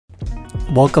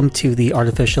Welcome to the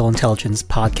Artificial Intelligence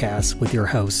Podcast with your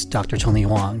host, Dr. Tony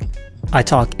Wong. I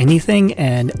talk anything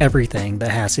and everything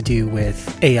that has to do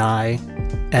with AI,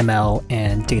 ML,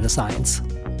 and data science.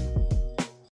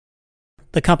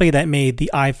 The company that made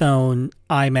the iPhone,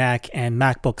 iMac, and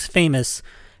MacBooks famous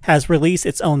has released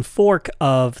its own fork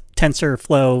of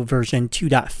TensorFlow version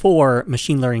 2.4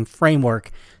 machine learning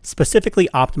framework specifically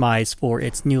optimized for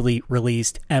its newly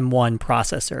released M1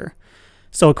 processor.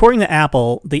 So according to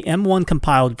Apple, the M1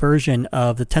 compiled version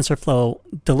of the TensorFlow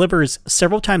delivers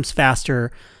several times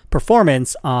faster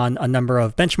performance on a number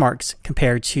of benchmarks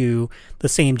compared to the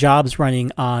same jobs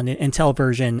running on an Intel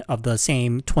version of the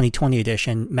same 2020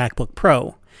 edition MacBook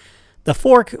Pro. The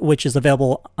fork, which is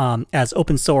available as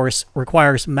open source,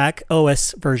 requires Mac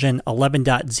OS version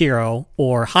 11.0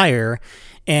 or higher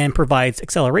and provides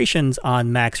accelerations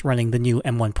on Macs running the new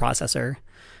M1 processor.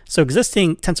 So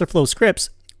existing TensorFlow scripts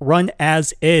run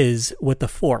as is with the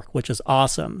fork, which is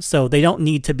awesome. So they don't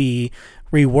need to be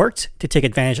reworked to take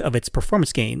advantage of its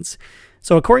performance gains.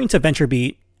 So according to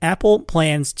VentureBeat, Apple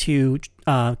plans to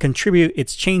contribute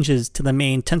its changes to the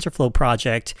main TensorFlow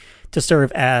project to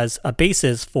serve as a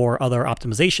basis for other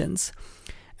optimizations.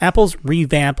 Apple's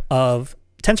revamp of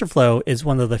TensorFlow is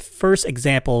one of the first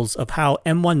examples of how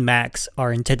M1 Macs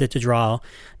are intended to draw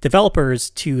developers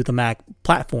to the Mac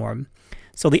platform.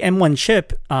 So the M1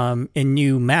 chip in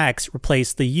new Macs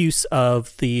replaced the use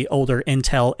of the older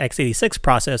Intel x86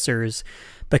 processors,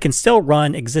 but can still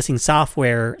run existing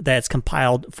software that's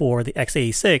compiled for the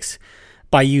x86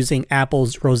 by using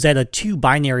Apple's Rosetta 2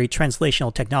 binary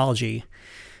translational technology.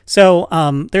 So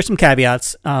there's some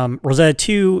caveats. Rosetta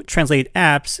 2 translated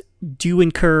apps do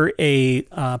incur a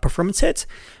performance hit,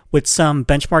 with some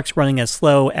benchmarks running as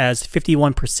slow as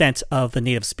 51% of the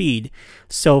native speed.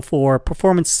 So for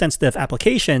performance-sensitive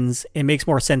applications, it makes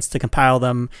more sense to compile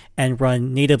them and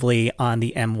run natively on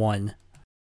the M1.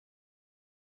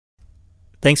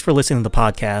 Thanks for listening to the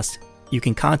podcast. You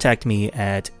can contact me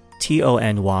at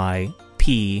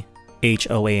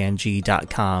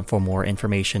tonyphoang.com for more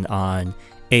information on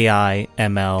AI,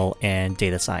 ML, and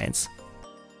data science.